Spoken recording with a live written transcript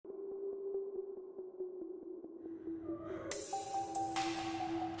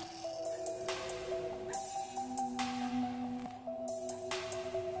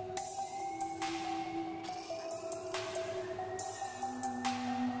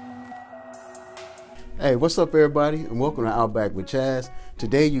Hey, what's up everybody, and welcome to Outback with Chaz.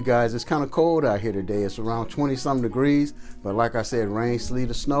 Today, you guys, it's kind of cold out here today. It's around 20-something degrees, but like I said, rain,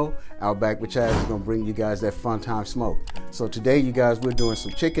 sleet, or snow, Outback with Chaz is gonna bring you guys that fun time smoke. So today, you guys, we're doing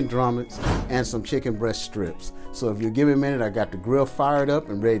some chicken drumettes and some chicken breast strips. So if you'll give me a minute, I got the grill fired up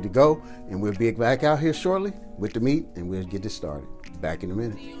and ready to go, and we'll be back out here shortly with the meat, and we'll get this started. Back in a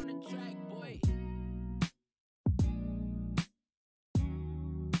minute.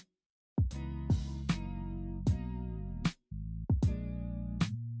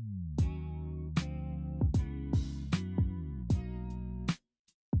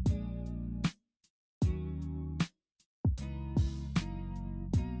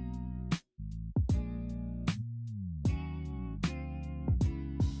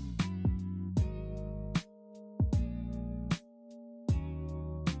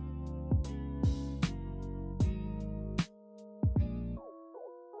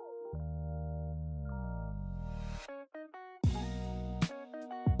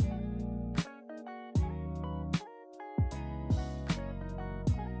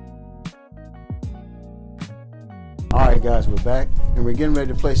 Alright guys, we're back and we're getting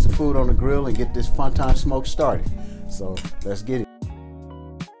ready to place the food on the grill and get this fun time smoke started. So let's get it.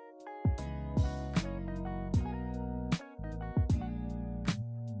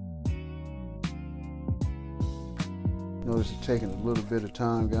 Notice it's taking a little bit of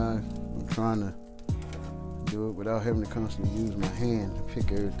time, guys. I'm trying to do it without having to constantly use my hand to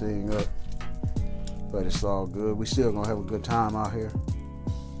pick everything up. But it's all good. We still gonna have a good time out here.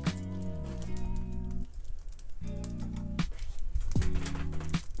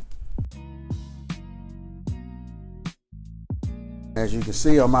 As you can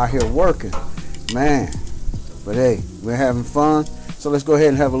see, I'm out here working, man. But hey, we're having fun. So let's go ahead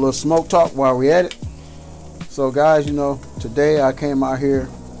and have a little smoke talk while we're at it. So guys, you know, today I came out here.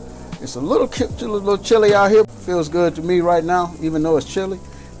 It's a little chilly out here. Feels good to me right now, even though it's chilly.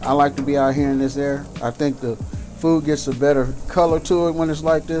 I like to be out here in this air. I think the food gets a better color to it when it's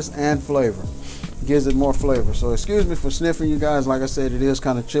like this, and flavor. Gives it more flavor. So excuse me for sniffing, you guys. Like I said, it is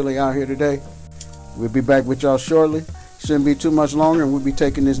kind of chilly out here today. We'll be back with y'all shortly. Shouldn't be too much longer, and we'll be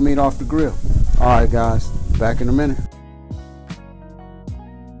taking this meat off the grill. All right, guys, back in a minute.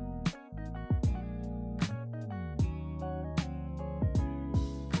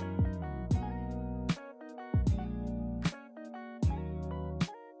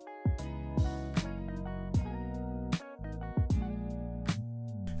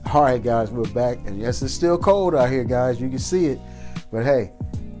 All right, guys, we're back, and yes, it's still cold out here, guys. You can see it, but hey,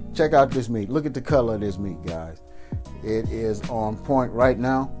 check out this meat. Look at the color of this meat, guys. It is on point right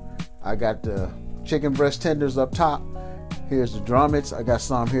now. I got the chicken breast tenders up top. Here's the drumettes. I got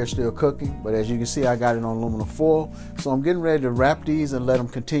some here still cooking, but as you can see, I got it on aluminum foil. So I'm getting ready to wrap these and let them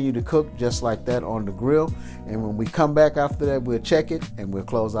continue to cook just like that on the grill. And when we come back after that, we'll check it and we'll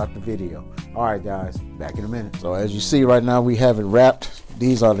close out the video. All right, guys, back in a minute. So as you see right now, we have it wrapped.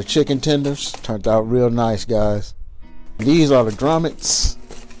 These are the chicken tenders. Turned out real nice, guys. These are the drumettes.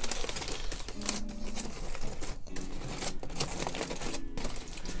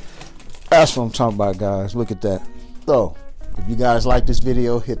 That's what I'm talking about, guys. Look at that. So, if you guys like this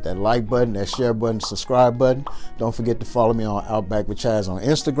video, hit that like button, that share button, subscribe button. Don't forget to follow me on Outback with Chaz on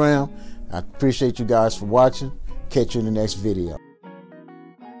Instagram. I appreciate you guys for watching. Catch you in the next video.